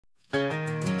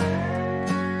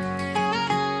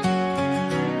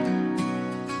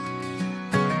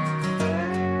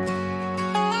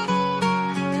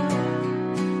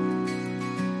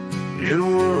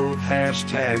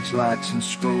hashtags, lights, and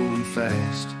scrolling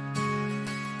fast.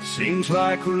 Seems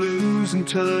like we're losing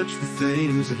touch with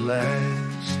things that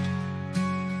last.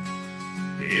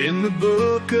 In the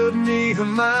book of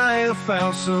Nehemiah,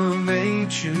 found some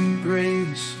ancient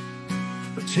grace,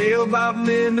 a tale about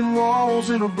mending walls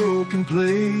in a broken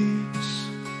place.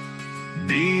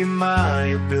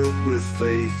 Nehemiah built with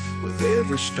faith, with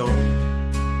every stone.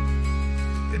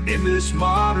 And in this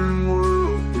modern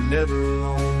world, we're never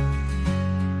alone.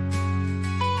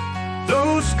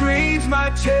 Those screens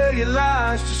might tell you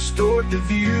lies, distort the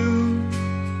view,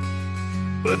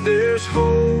 but there's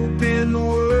hope in the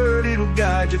word, it'll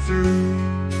guide you through.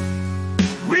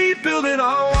 Rebuilding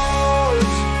our walls,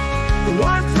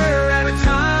 one prayer at a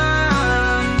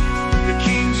time. The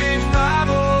King James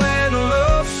Bible and a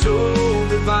love so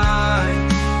divine.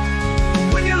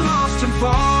 When you're lost and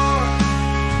far,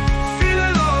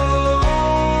 feeling all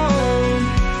alone,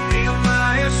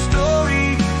 Nehemiah's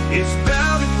story is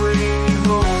bound to bring you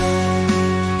home.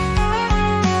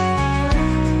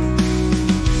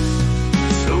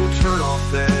 So turn off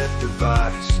that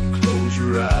device and close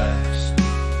your eyes.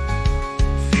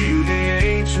 Feel the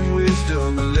ancient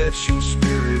wisdom and let your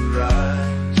spirit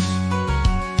rise.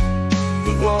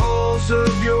 The walls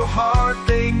of your heart,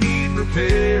 they need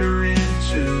repairing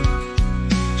too.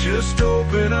 Just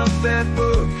open up that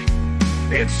book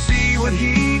and see what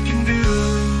he can do.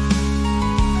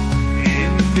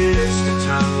 In the midst of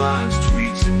timelines,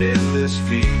 tweets, and endless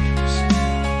feeds,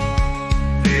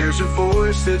 there's a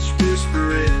voice that's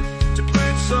whispering to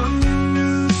plant some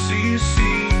new seeds.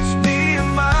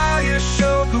 Nehemiah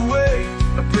showed the way,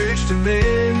 a bridge to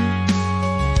men.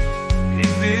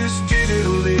 In this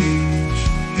digital age,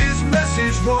 his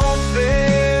message won't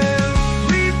fail.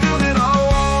 Rebuilding our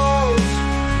walls,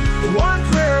 one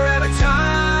prayer at a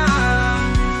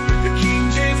time. With the King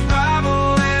James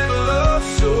Bible and a love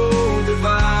so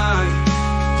divine.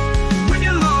 When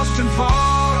you're lost and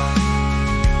far,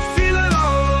 feeling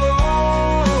all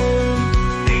alone,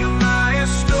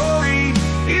 Nehemiah's story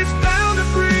is bound to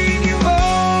bring you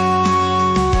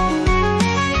home.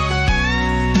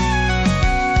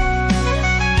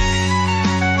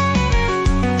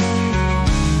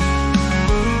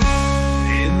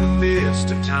 In the midst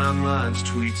of timelines,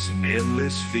 tweets, and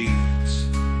endless feeds,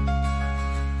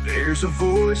 there's a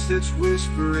voice that's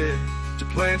whispering to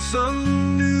plant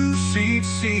some new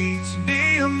seeds.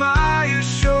 Nehemiah